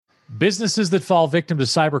Businesses that fall victim to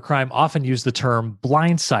cybercrime often use the term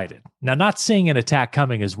blindsided. Now, not seeing an attack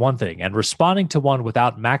coming is one thing, and responding to one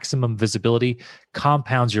without maximum visibility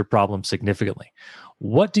compounds your problem significantly.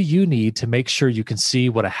 What do you need to make sure you can see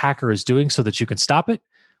what a hacker is doing so that you can stop it?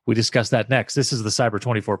 We discuss that next. This is the Cyber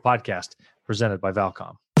 24 podcast presented by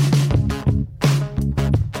Valcom.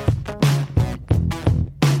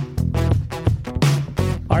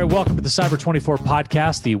 All right, welcome to the Cyber 24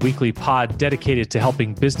 podcast, the weekly pod dedicated to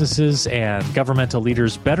helping businesses and governmental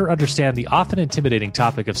leaders better understand the often intimidating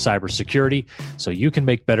topic of cybersecurity so you can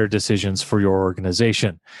make better decisions for your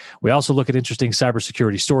organization. We also look at interesting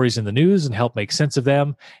cybersecurity stories in the news and help make sense of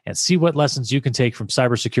them and see what lessons you can take from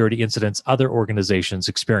cybersecurity incidents other organizations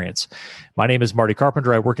experience. My name is Marty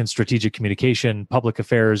Carpenter. I work in strategic communication, public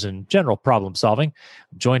affairs, and general problem solving.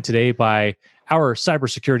 I'm joined today by our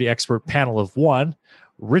cybersecurity expert panel of one,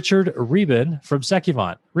 Richard Rubin from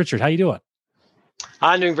Secuvant. Richard, how you doing?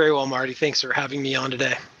 I'm doing very well, Marty. Thanks for having me on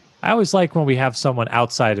today. I always like when we have someone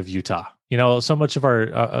outside of Utah. You know, so many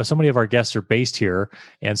of our guests are based here,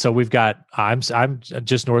 and so we've got. I'm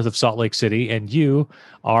just north of Salt Lake City, and you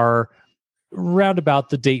are round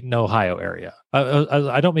about the Dayton, Ohio area.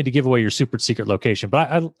 I don't mean to give away your super secret location,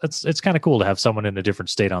 but it's kind of cool to have someone in a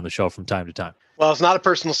different state on the show from time to time. Well, it's not a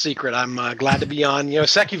personal secret. I'm glad to be on.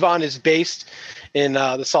 Secuvant is based in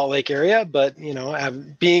the Salt Lake area, but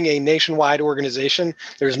being a nationwide organization,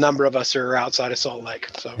 there's a number of us who are outside of Salt Lake.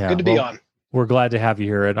 So good to be on. We're glad to have you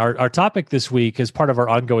here. And our topic this week is part of our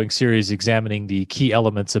ongoing series examining the key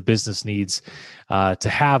elements a business needs to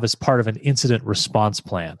have as part of an incident response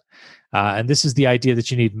plan. And this is the idea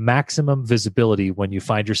that you need maximum visibility when you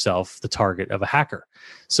find yourself the target of a hacker.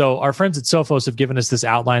 So our friends at Sophos have given us this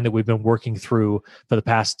outline that we've been working through for the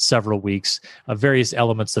past several weeks of various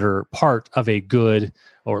elements that are part of a good,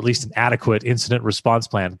 or at least an adequate incident response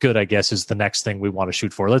plan. Good, I guess, is the next thing we want to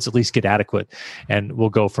shoot for. Let's at least get adequate, and we'll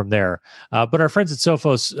go from there. But our friends at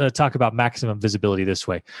Sophos talk about maximum visibility this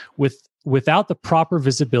way. Without the proper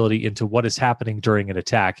visibility into what is happening during an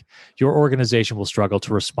attack, your organization will struggle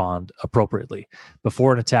to respond appropriately.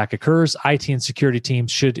 Before an attack occurs, IT and security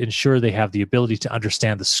teams should ensure they have the ability to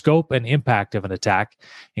understand the scope and impact of an attack,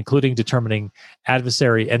 including determining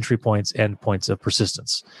adversary entry points and points of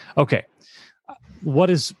persistence. Okay.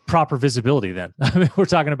 What is proper visibility then? I mean, we're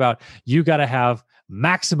talking about you got to have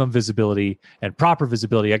maximum visibility and proper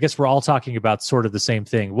visibility. I guess we're all talking about sort of the same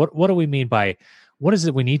thing. What do we mean by what is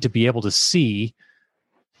it we need to be able to see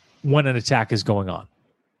when an attack is going on?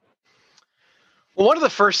 Well, one of the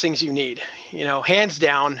first things you need, hands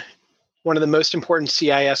down, one of the most important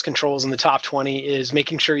CIS controls in the top 20 is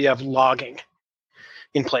making sure you have logging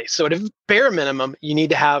in place. So at a bare minimum, you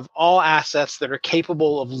need to have all assets that are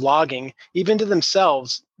capable of logging, even to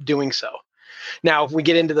themselves, doing so. Now, if we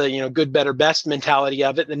get into the good, better, best mentality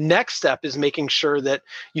of it, the next step is making sure that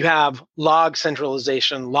you have log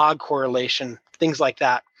centralization, log correlation, things like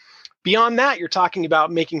that. Beyond that, you're talking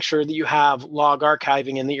about making sure that you have log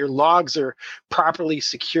archiving and that your logs are properly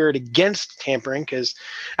secured against tampering. Because,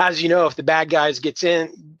 as you know, if the bad guys get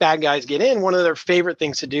in, one of their favorite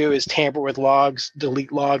things to do is tamper with logs,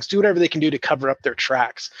 delete logs, do whatever they can do to cover up their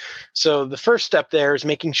tracks. So the first step there is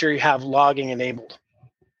making sure you have logging enabled.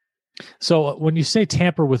 So when you say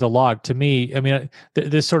tamper with a log, to me, I mean,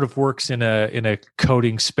 this sort of works in a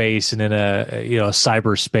coding space and in a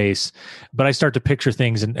cyber space. But I start to picture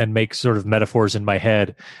things and make sort of metaphors in my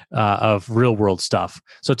head of real world stuff.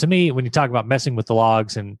 So to me, when you talk about messing with the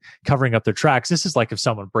logs and covering up their tracks, this is like if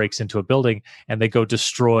someone breaks into a building and they go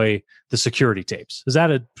destroy the security tapes. Is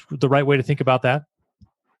that the right way to think about that?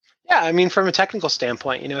 Yeah, I mean, from a technical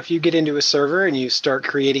standpoint, if you get into a server and you start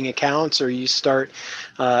creating accounts or you start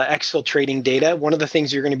exfiltrating data, one of the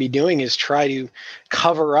things you're going to be doing is try to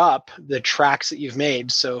cover up the tracks that you've made.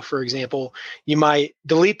 So, for example, you might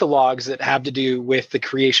delete the logs that have to do with the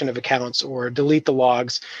creation of accounts, or delete the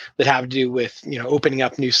logs that have to do with, opening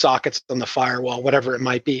up new sockets on the firewall, whatever it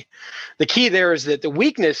might be. The key there is that the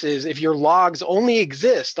weakness is if your logs only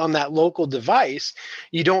exist on that local device,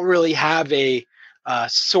 you don't really have a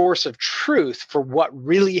source of truth for what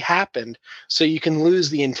really happened, so you can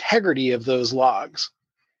lose the integrity of those logs.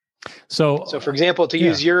 So for example, to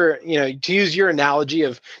use your analogy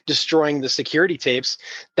of destroying the security tapes,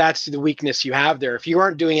 that's the weakness you have there. If you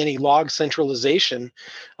aren't doing any log centralization,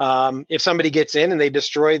 if somebody gets in and they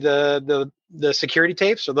destroy the security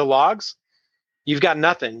tapes or the logs, you've got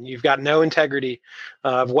nothing. You've got no integrity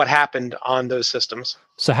of what happened on those systems.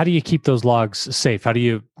 So how do you keep those logs safe?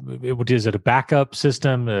 Is it a backup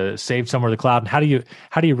system saved somewhere in the cloud? And how do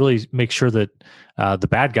you really make sure that the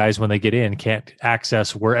bad guys, when they get in, can't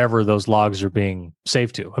access wherever those logs are being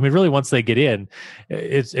saved to? I mean, really, once they get in,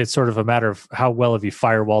 it's sort of a matter of how well have you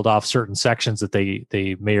firewalled off certain sections that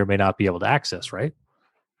they may or may not be able to access, right?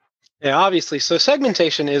 Yeah, obviously. So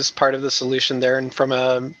segmentation is part of the solution there, and from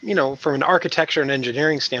an architecture and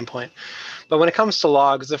engineering standpoint. But when it comes to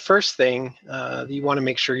logs, the first thing that you want to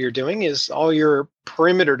make sure you're doing is all your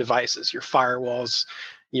perimeter devices, your firewalls,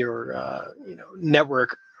 your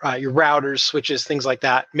network, your routers, switches, things like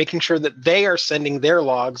that, making sure that they are sending their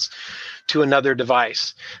logs to another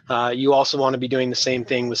device. You also want to be doing the same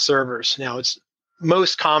thing with servers. Now, it's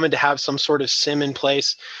most common to have some sort of SIM in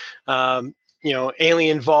place.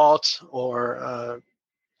 Alien Vault or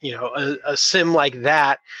a SIM like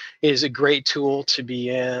that is a great tool to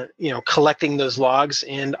be collecting those logs.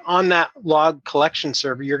 And on that log collection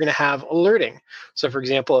server, you're going to have alerting. So, for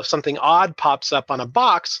example, if something odd pops up on a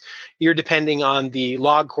box, you're depending on the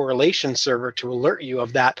log correlation server to alert you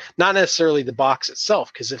of that, not necessarily the box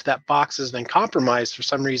itself, because if that box has been compromised for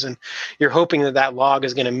some reason, you're hoping that log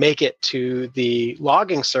is going to make it to the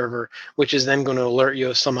logging server, which is then going to alert you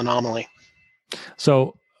of some anomaly.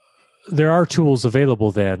 So there are tools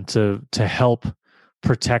available then to help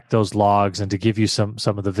protect those logs and to give you some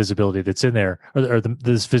of the visibility that's in there, or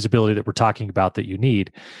this visibility that we're talking about that you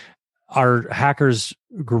need. Are hackers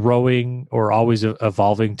growing or always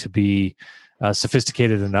evolving to be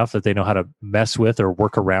sophisticated enough that they know how to mess with or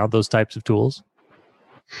work around those types of tools?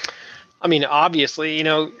 I mean, obviously,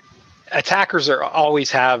 attackers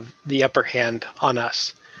always have the upper hand on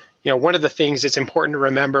us. One of the things that's important to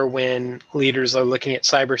remember when leaders are looking at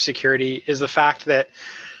cybersecurity is the fact that,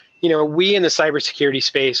 we in the cybersecurity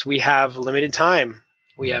space, we have limited time,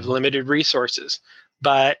 we have limited resources,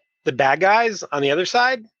 but the bad guys on the other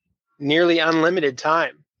side, nearly unlimited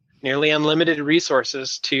time, nearly unlimited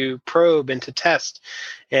resources to probe and to test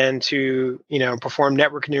and to, perform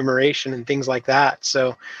network enumeration and things like that.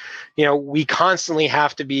 So, we constantly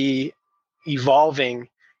have to be evolving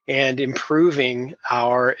and improving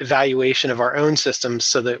our evaluation of our own systems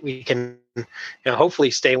so that we can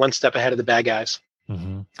hopefully stay one step ahead of the bad guys.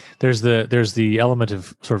 Mm-hmm. There's the element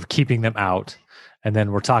of sort of keeping them out, and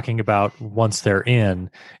then we're talking about once they're in,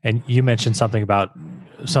 and you mentioned something about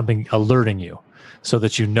something alerting you so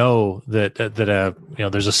that that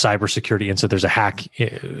there's a cybersecurity incident, there's a hack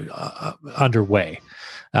underway.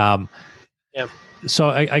 Yeah. So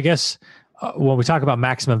I guess when we talk about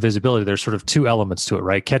maximum visibility, there's sort of two elements to it,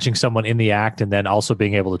 right? Catching someone in the act and then also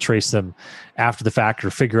being able to trace them after the fact or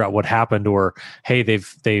figure out what happened, or, hey,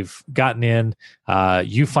 they've gotten in.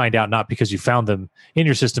 You find out not because you found them in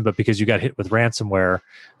your system, but because you got hit with ransomware.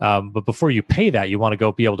 But before you pay that, you want to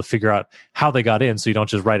go be able to figure out how they got in so you don't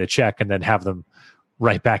just write a check and then have them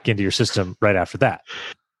right back into your system right after that.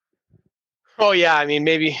 Oh yeah, I mean,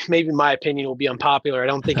 maybe my opinion will be unpopular. I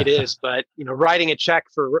don't think it is, but writing a check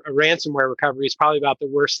for a ransomware recovery is probably about the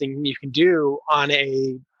worst thing you can do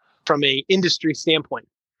from a industry standpoint.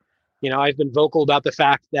 I've been vocal about the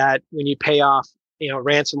fact that when you pay off, a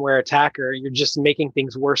ransomware attacker, you're just making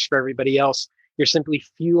things worse for everybody else. You're simply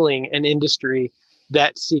fueling an industry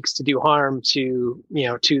that seeks to do harm to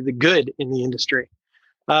the good in the industry.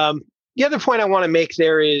 The other point I want to make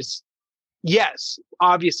there is, yes,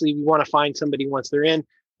 obviously we want to find somebody once they're in.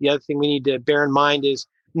 The other thing we need to bear in mind is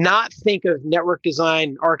not think of network design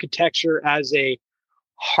and architecture as a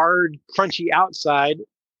hard, crunchy outside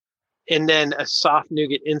and then a soft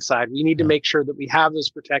nougat inside. We need to make sure that we have those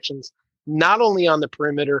protections, not only on the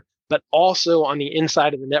perimeter, but also on the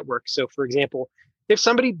inside of the network. So, for example, if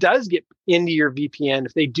somebody does get into your VPN,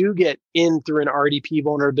 if they do get in through an RDP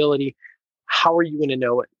vulnerability, how are you going to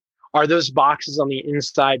know it? Are those boxes on the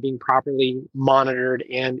inside being properly monitored,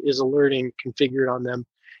 and is alerting configured on them?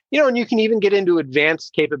 And you can even get into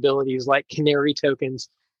advanced capabilities like canary tokens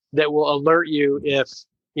that will alert you if,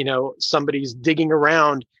 somebody's digging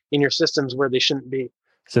around in your systems where they shouldn't be.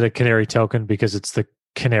 Is it a canary token because it's the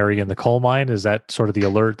canary in the coal mine? Is that sort of the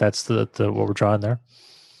alert? That's the what we're drawing there?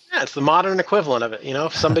 Yeah, it's the modern equivalent of it.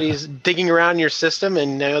 If somebody's digging around in your system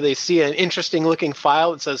and they see an interesting looking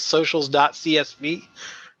file that says socials.csv,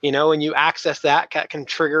 and you access that can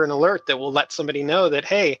trigger an alert that will let somebody know that,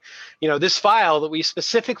 hey, this file that we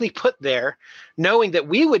specifically put there, knowing that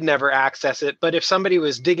we would never access it, but if somebody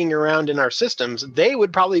was digging around in our systems, they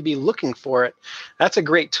would probably be looking for it. That's a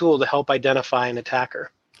great tool to help identify an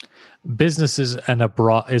attacker. Business is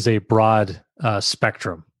a broad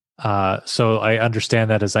spectrum. So I understand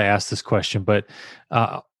that as I ask this question, but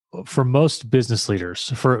for most business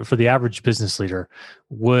leaders, for the average business leader,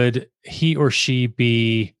 would he or she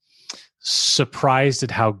be surprised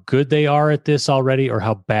at how good they are at this already, or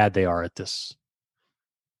how bad they are at this?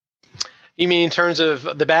 You mean in terms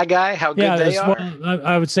of the bad guy, how good they are? Well,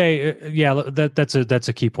 I would say, that's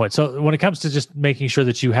a key point. So when it comes to just making sure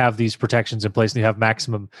that you have these protections in place and you have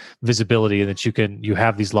maximum visibility and that you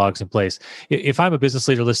have these logs in place. If I'm a business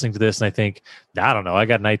leader listening to this and I think, I don't know, I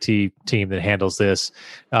got an IT team that handles this,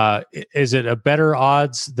 is it a better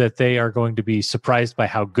odds that they are going to be surprised by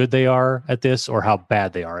how good they are at this or how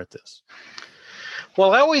bad they are at this?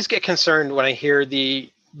 Well, I always get concerned when I hear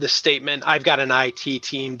the statement, I've got an IT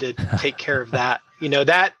team to take care of that.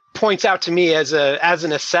 That points out to me as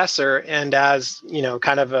an assessor and as,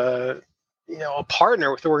 kind of a partner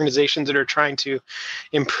with organizations that are trying to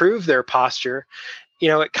improve their posture.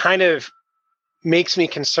 It kind of makes me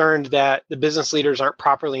concerned that the business leaders aren't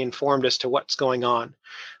properly informed as to what's going on.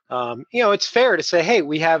 It's fair to say, hey,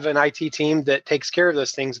 we have an IT team that takes care of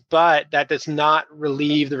those things, but that does not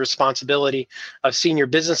relieve the responsibility of senior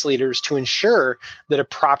business leaders to ensure that a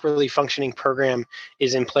properly functioning program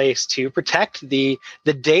is in place to protect the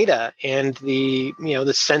data and the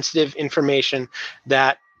sensitive information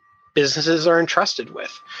that businesses are entrusted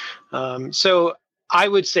with. So I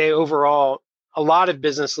would say overall, a lot of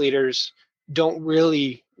business leaders don't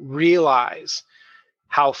really realize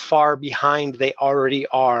how far behind they already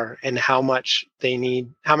are and how much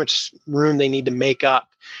room they need to make up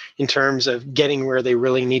in terms of getting where they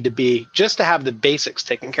really need to be just to have the basics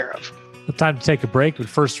taken care of. Time to take a break, but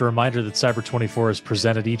first a reminder that Cyber 24 is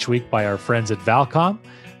presented each week by our friends at Valcom.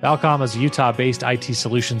 Valcom is a Utah-based IT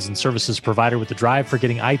solutions and services provider with the drive for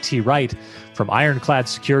getting IT right. From ironclad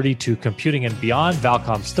security to computing and beyond,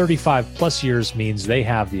 Valcom's 35-plus years means they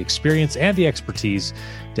have the experience and the expertise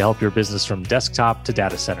to help your business from desktop to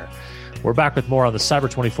data center. We're back with more on the Cyber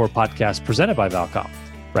 24 podcast presented by Valcom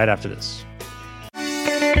right after this.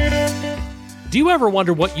 Do you ever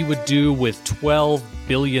wonder what you would do with $12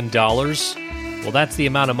 billion? Well, that's the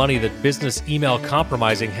amount of money that business email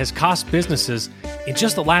compromising has cost businesses in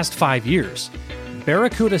just the last 5 years.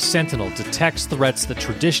 Barracuda Sentinel detects threats that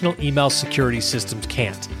traditional email security systems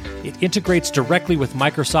can't. It integrates directly with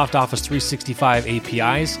Microsoft Office 365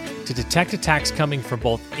 APIs to detect attacks coming from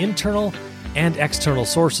both internal and external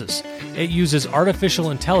sources. It uses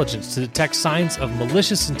artificial intelligence to detect signs of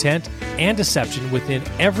malicious intent and deception within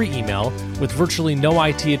every email with virtually no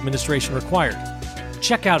IT administration required.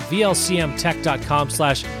 Check out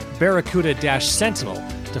vlcmtech.com/barracuda-sentinel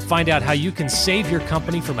to find out how you can save your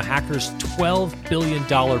company from a hacker's $12 billion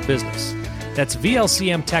business. That's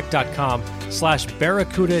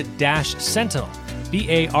vlcmtech.com/barracuda-sentinel,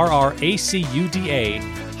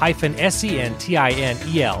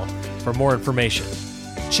 BARRACUDA-SENTINEL for more information.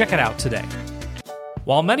 Check it out today.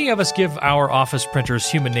 While many of us give our office printers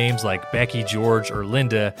human names like Becky, George, or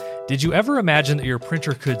Linda, did you ever imagine that your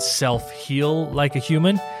printer could self-heal like a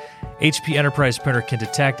human? HP Enterprise Printer can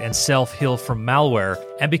detect and self-heal from malware,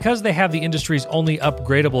 and because they have the industry's only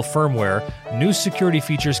upgradable firmware, new security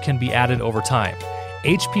features can be added over time.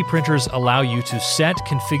 HP printers allow you to set,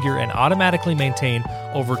 configure, and automatically maintain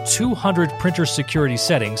over 200 printer security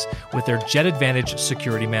settings with their Jet Advantage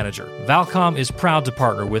Security Manager. Valcom is proud to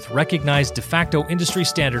partner with recognized de facto industry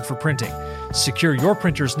standard for printing. Secure your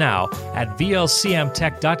printers now at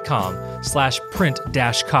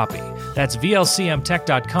vlcmtech.com/print-copy. That's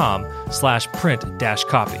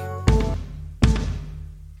vlcmtech.com/print-copy.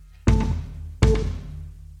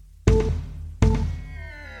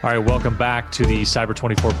 All right, welcome back to the Cyber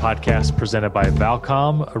 24 podcast presented by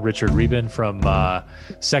Valcom. Richard Reben from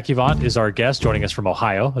Secuvant is our guest, joining us from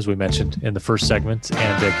Ohio, as we mentioned in the first segment,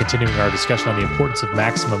 and continuing our discussion on the importance of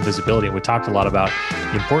maximum visibility. And we talked a lot about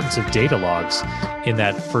the importance of data logs in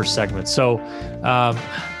that first segment. So, I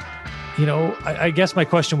guess my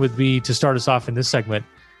question would be, to start us off in this segment,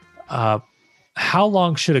 how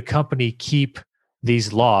long should a company keep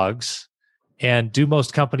these logs, and do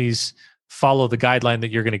most companies follow the guideline that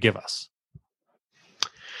you're going to give us?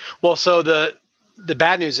 Well, so the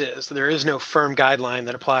bad news is there is no firm guideline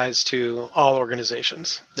that applies to all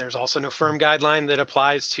organizations. There's also no firm guideline that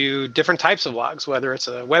applies to different types of logs, whether it's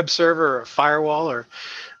a web server or a firewall or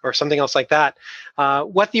something else like that.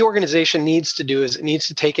 What the organization needs to do is it needs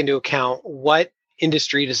to take into account what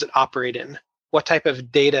industry does it operate in, what type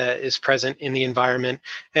of data is present in the environment,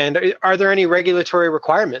 and are there any regulatory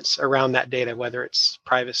requirements around that data, whether it's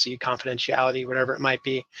privacy, confidentiality, whatever it might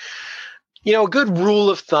be. A good rule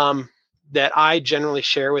of thumb that I generally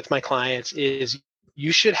share with my clients is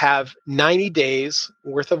you should have 90 days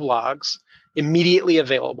worth of logs immediately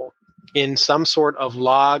available. in some sort of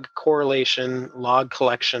log correlation, log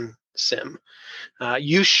collection SIM.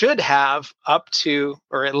 You should have up to,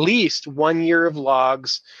 or at least 1 year of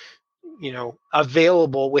logs,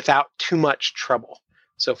 available without too much trouble.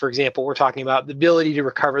 So for example, we're talking about the ability to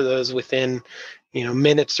recover those within,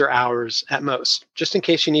 minutes or hours at most, just in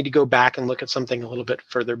case you need to go back and look at something a little bit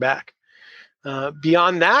further back.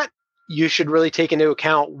 Beyond that, you should really take into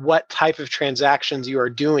account what type of transactions you are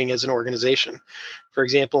doing as an organization. For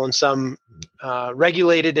example, in some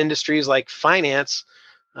regulated industries like finance,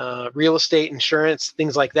 real estate, insurance,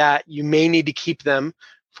 things like that, you may need to keep them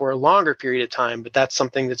for a longer period of time, but that's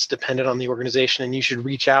something that's dependent on the organization, and you should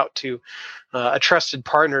reach out to a trusted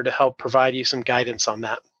partner to help provide you some guidance on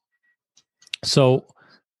that. So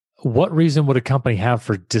what reason would a company have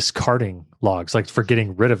for discarding logs, like for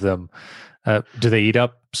getting rid of them? Do they eat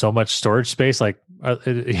up so much storage space?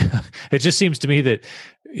 It just seems to me that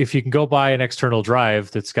if you can go buy an external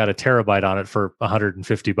drive that's got a terabyte on it for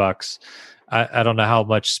 $150, I don't know how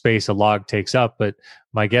much space a log takes up, but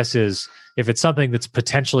my guess is if it's something that's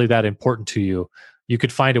potentially that important to you, you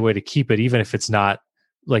could find a way to keep it, even if it's not,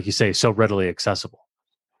 like you say, so readily accessible.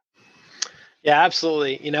 Yeah,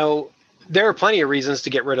 absolutely. There are plenty of reasons to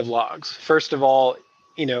get rid of logs. First of all,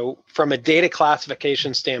 from a data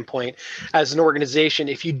classification standpoint, as an organization,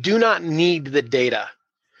 if you do not need the data,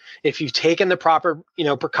 if you've taken the proper,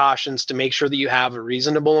 precautions to make sure that you have a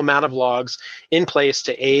reasonable amount of logs in place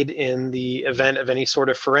to aid in the event of any sort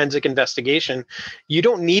of forensic investigation, you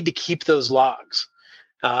don't need to keep those logs.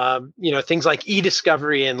 Things like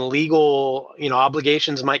e-discovery and legal,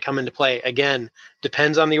 obligations might come into play. Again,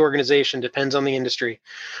 depends on the organization, depends on the industry.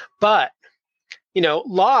 But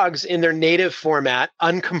logs in their native format,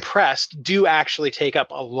 uncompressed, do actually take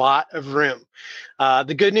up a lot of room.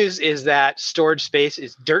 The good news is that storage space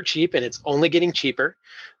is dirt cheap, and it's only getting cheaper.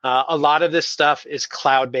 A lot of this stuff is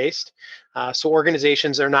cloud-based, so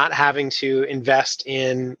organizations are not having to invest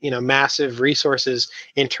in massive resources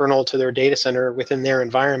internal to their data center within their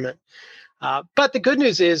environment. But the good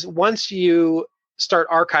news is once you start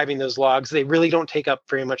archiving those logs, they really don't take up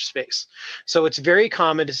very much space. So it's very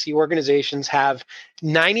common to see organizations have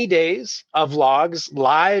 90 days of logs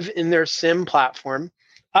live in their SIM platform,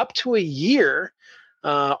 up to a year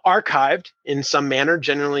archived in some manner,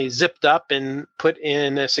 generally zipped up and put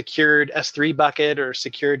in a secured S3 bucket or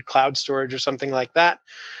secured cloud storage or something like that.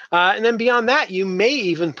 And then beyond that, you may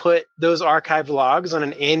even put those archived logs on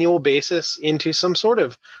an annual basis into some sort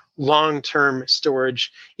of long-term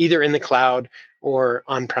storage, either in the cloud or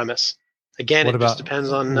on-premise. Again, just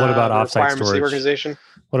depends on what about the offsite requirements storage? Of the organization.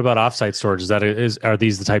 What about offsite storage? Are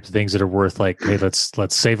these the types of things that are worth hey,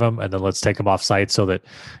 let's save them and then let's take them offsite so that,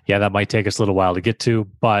 that might take us a little while to get to,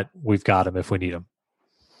 but we've got them if we need them.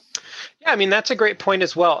 Yeah, that's a great point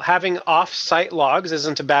as well. Having off-site logs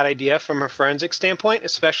isn't a bad idea from a forensic standpoint,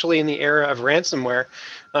 especially in the era of ransomware,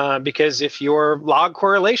 because if your log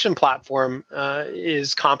correlation platform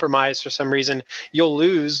is compromised for some reason, you'll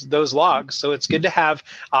lose those logs. So it's good to have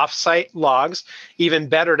off-site logs. Even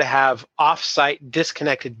better to have off-site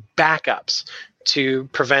disconnected backups to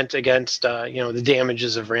prevent against the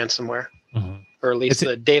damages of ransomware. Mm-hmm. Or at least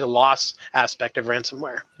the data loss aspect of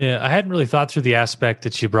ransomware. Yeah, I hadn't really thought through the aspect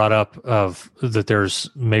that you brought up of that there's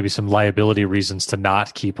maybe some liability reasons to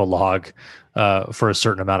not keep a log for a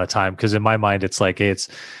certain amount of time. Because in my mind, it's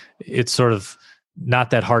it's sort of not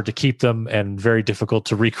that hard to keep them and very difficult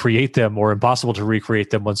to recreate them, or impossible to recreate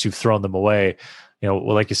them once you've thrown them away.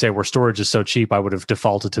 Like you say, where storage is so cheap, I would have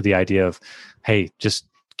defaulted to the idea of, hey, just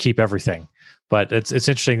keep everything. But it's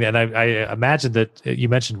interesting, and I imagine that you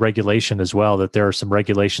mentioned regulation as well, that there are some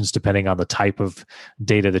regulations depending on the type of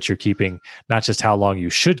data that you're keeping, not just how long you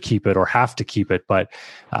should keep it or have to keep it, but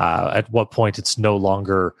at what point it's no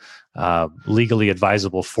longer legally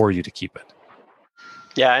advisable for you to keep it.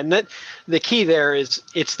 Yeah, and the key there is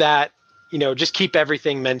it's that, just keep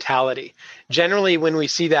everything mentality. Generally, when we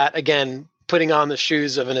see that, again, putting on the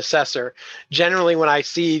shoes of an assessor, generally when I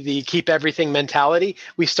see the keep everything mentality,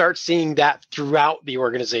 we start seeing that throughout the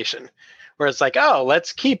organization, where it's like, oh,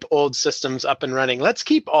 let's keep old systems up and running. Let's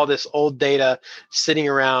keep all this old data sitting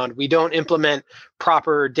around. We don't implement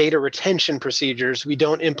proper data retention procedures. We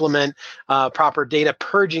don't implement proper data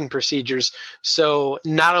purging procedures. So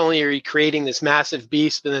not only are you creating this massive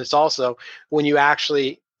beast, but then it's also when you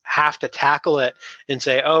actually have to tackle it and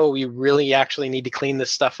say, oh, we really actually need to clean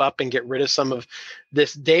this stuff up and get rid of some of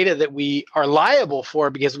this data that we are liable for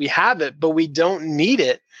because we have it, but we don't need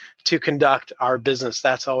it to conduct our business.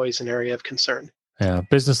 That's always an area of concern. Yeah,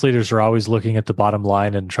 business leaders are always looking at the bottom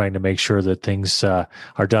line and trying to make sure that things are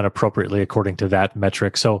done appropriately according to that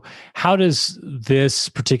metric. So, how does this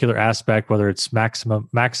particular aspect, whether it's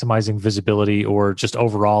maximizing visibility or just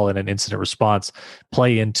overall in an incident response,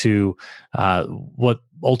 play into what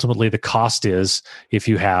ultimately the cost is if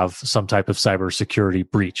you have some type of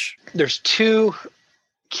cybersecurity breach? There's two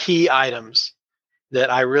key items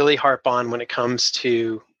that I really harp on when it comes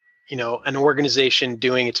to an organization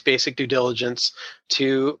doing its basic due diligence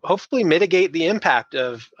to hopefully mitigate the impact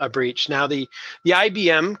of a breach. Now, the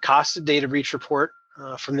IBM cost of data breach report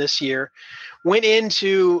from this year went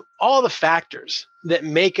into all the factors that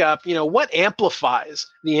make up, what amplifies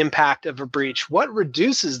the impact of a breach, what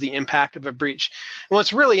reduces the impact of a breach. And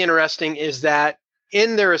what's really interesting is that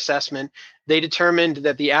in their assessment, they determined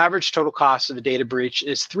that the average total cost of a data breach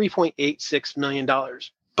is $3.86 million.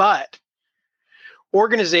 But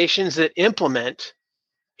organizations that implement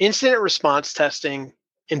incident response testing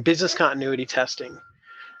and business continuity testing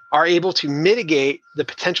are able to mitigate the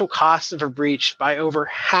potential cost of a breach by over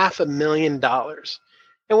 $500,000.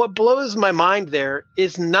 And what blows my mind there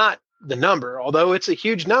is not the number, although it's a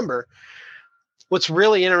huge number. What's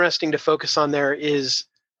really interesting to focus on there is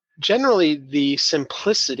generally the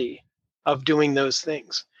simplicity of doing those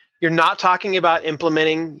things. You're not talking about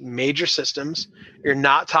implementing major systems. You're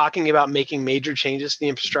not talking about making major changes to the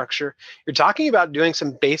infrastructure. You're talking about doing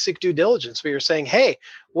some basic due diligence where you're saying, hey,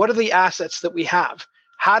 what are the assets that we have?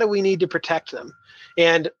 How do we need to protect them?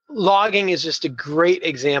 And logging is just a great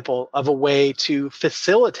example of a way to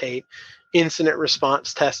facilitate incident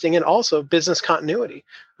response testing and also business continuity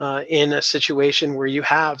in a situation where you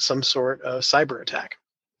have some sort of cyber attack.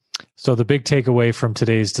 So the big takeaway from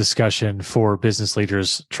today's discussion for business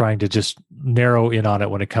leaders trying to just narrow in on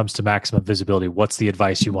it when it comes to maximum visibility, what's the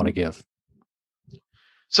advice you want to give?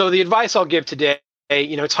 So the advice I'll give today,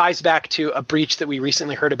 ties back to a breach that we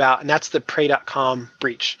recently heard about, and that's the Pray.com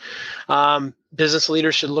breach. Business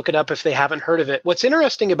leaders should look it up if they haven't heard of it. What's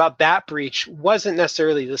interesting about that breach wasn't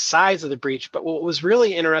necessarily the size of the breach, but what was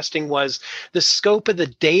really interesting was the scope of the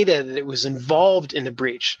data that was involved in the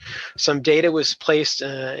breach. Some data was placed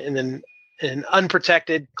in an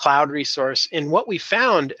unprotected cloud resource. And what we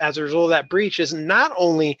found as a result of that breach is not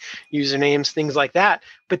only usernames, things like that,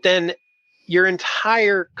 but then your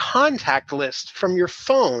entire contact list from your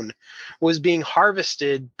phone was being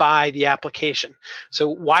harvested by the application. So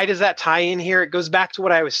why does that tie in here? It goes back to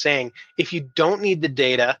what I was saying. If you don't need the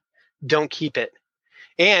data, don't keep it.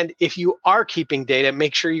 And if you are keeping data,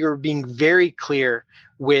 make sure you're being very clear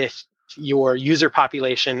with your user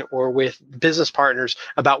population or with business partners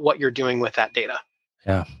about what you're doing with that data.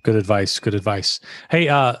 Yeah, good advice. Good advice. Hey,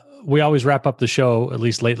 we always wrap up the show, at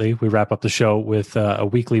least lately, we wrap up the show with a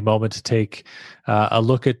weekly moment to take a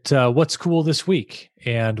look at what's cool this week.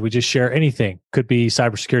 And we just share anything, could be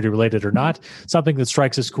cybersecurity related or not, something that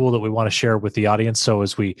strikes us cool that we want to share with the audience. So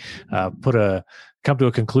as we come to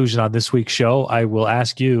a conclusion on this week's show, I will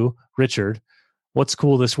ask you, Richard, what's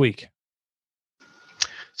cool this week?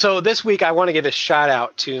 So this week, I want to give a shout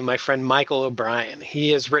out to my friend Michael O'Brien. He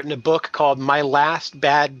has written a book called My Last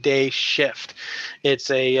Bad Day Shift. It's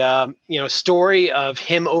a story of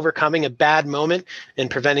him overcoming a bad moment and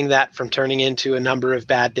preventing that from turning into a number of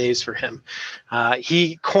bad days for him.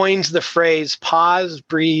 He coins the phrase pause,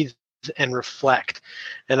 breathe, and reflect.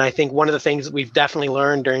 And I think one of the things that we've definitely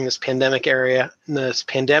learned during this pandemic era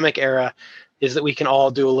is that we can all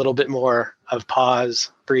do a little bit more of pause,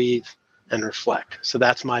 breathe, and reflect. So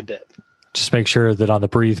that's my bit. Just make sure that on the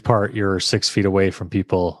breathe part, you're 6 feet away from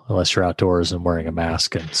people, unless you're outdoors and wearing a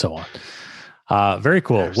mask and so on. Very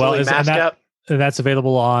cool. Absolutely. Well, and that's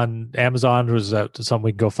available on Amazon. Was that something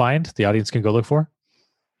we can go find? The audience can go look for?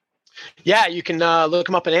 Yeah, you can look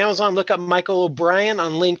him up on Amazon. Look up Michael O'Brien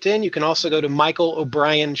on LinkedIn. You can also go to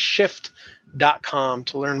michaelobrienshift.com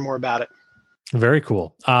to learn more about it. Very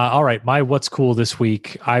cool. All right. My what's cool this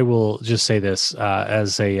week, I will just say this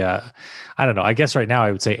as a, I don't know, I guess right now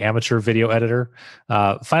I would say amateur video editor.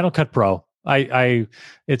 Final Cut Pro.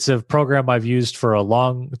 It's a program I've used for a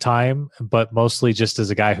long time, but mostly just as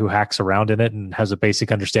a guy who hacks around in it and has a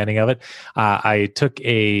basic understanding of it. I took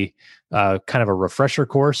a kind of a refresher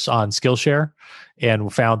course on Skillshare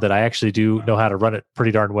and found that I actually do know how to run it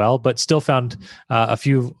pretty darn well, but still found a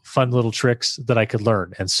few fun little tricks that I could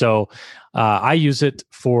learn. And so I use it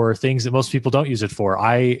for things that most people don't use it for.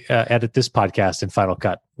 I edit this podcast in Final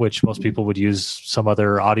Cut, which most people would use some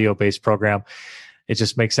other audio-based program. It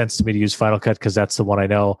just makes sense to me to use Final Cut because that's the one I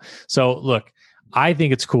know. So look, I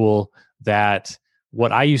think it's cool that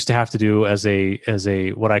what I used to have to do as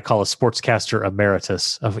a what I call a sportscaster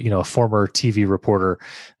emeritus, of a former TV reporter,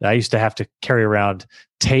 I used to have to carry around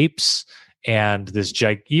tapes and this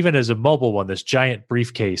even as a mobile one, this giant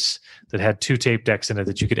briefcase that had 2 tape decks in it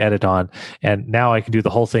that you could edit on. And now I can do the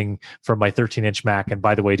whole thing from my 13-inch Mac, and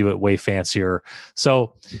by the way, do it way fancier.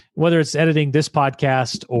 So whether it's editing this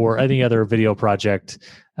podcast or any other video project,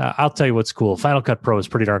 I'll tell you what's cool. Final Cut Pro is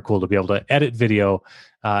pretty darn cool to be able to edit video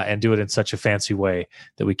and do it in such a fancy way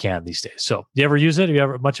that we can these days. So you ever use it? Have you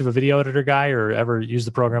ever much of a video editor guy or ever used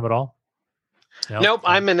the program at all? No? Nope.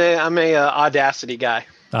 I'm a Audacity guy.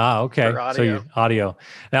 Okay. So you audio.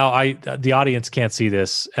 Now the audience can't see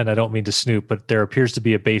this, and I don't mean to snoop, but there appears to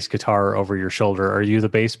be a bass guitar over your shoulder. Are you the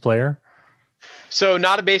bass player? So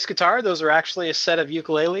not a bass guitar. Those are actually a set of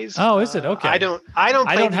ukuleles. Oh, is it? Okay. I don't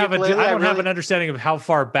have an understanding of how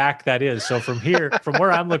far back that is. So from here, from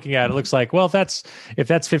where I'm looking at, it looks like, well, if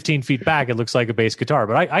that's 15 feet back, it looks like a bass guitar.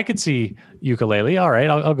 But I could see ukulele. All right,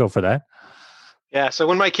 I'll go for that. Yeah. So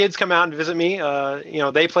when my kids come out and visit me,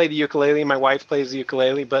 they play the ukulele. My wife plays the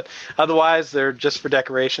ukulele, but otherwise they're just for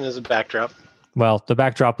decoration as a backdrop. Well, the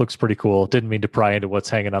backdrop looks pretty cool. Didn't mean to pry into what's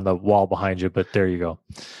hanging on the wall behind you, but there you go.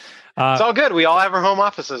 It's all good. We all have our home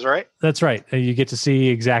offices, right? That's right. You get to see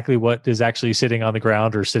exactly what is actually sitting on the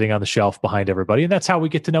ground or sitting on the shelf behind everybody. And that's how we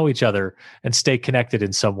get to know each other and stay connected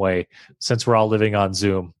in some way, since we're all living on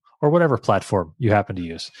Zoom or whatever platform you happen to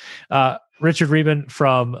use. Richard Riemann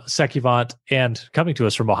from Secuvant and coming to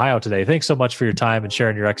us from Ohio today. Thanks so much for your time and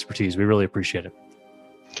sharing your expertise. We really appreciate it.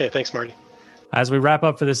 Okay. Thanks, Marty. As we wrap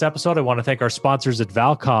up for this episode, I want to thank our sponsors at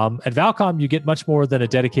Valcom. At Valcom, you get much more than a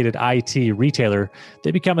dedicated IT retailer.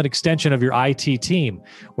 They become an extension of your IT team.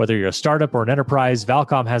 Whether you're a startup or an enterprise,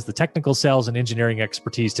 Valcom has the technical sales and engineering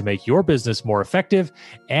expertise to make your business more effective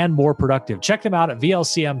and more productive. Check them out at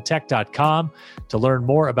vlcmtech.com to learn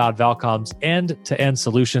more about Valcom's end-to-end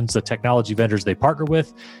solutions, the technology vendors they partner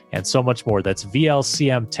with, and so much more. That's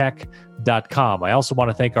vlcmtech.com. I also want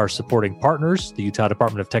to thank our supporting partners, the Utah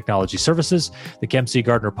Department of Technology Services, the Kempsey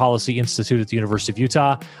Gardner Policy Institute at the University of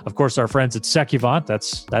Utah, of course, our friends at Secuvant,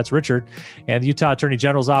 that's Richard, and the Utah Attorney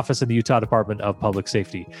General's Office and the Utah Department of Public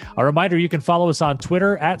Safety. A reminder, you can follow us on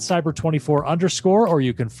Twitter at cyber24_, or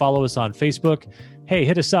you can follow us on Facebook. Hey,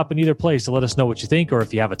 hit us up in either place to let us know what you think, or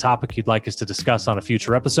if you have a topic you'd like us to discuss on a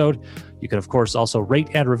future episode. You can, of course, also rate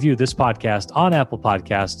and review this podcast on Apple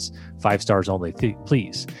Podcasts, 5 stars only,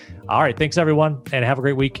 please. All right, thanks, everyone, and have a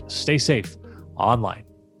great week. Stay safe online.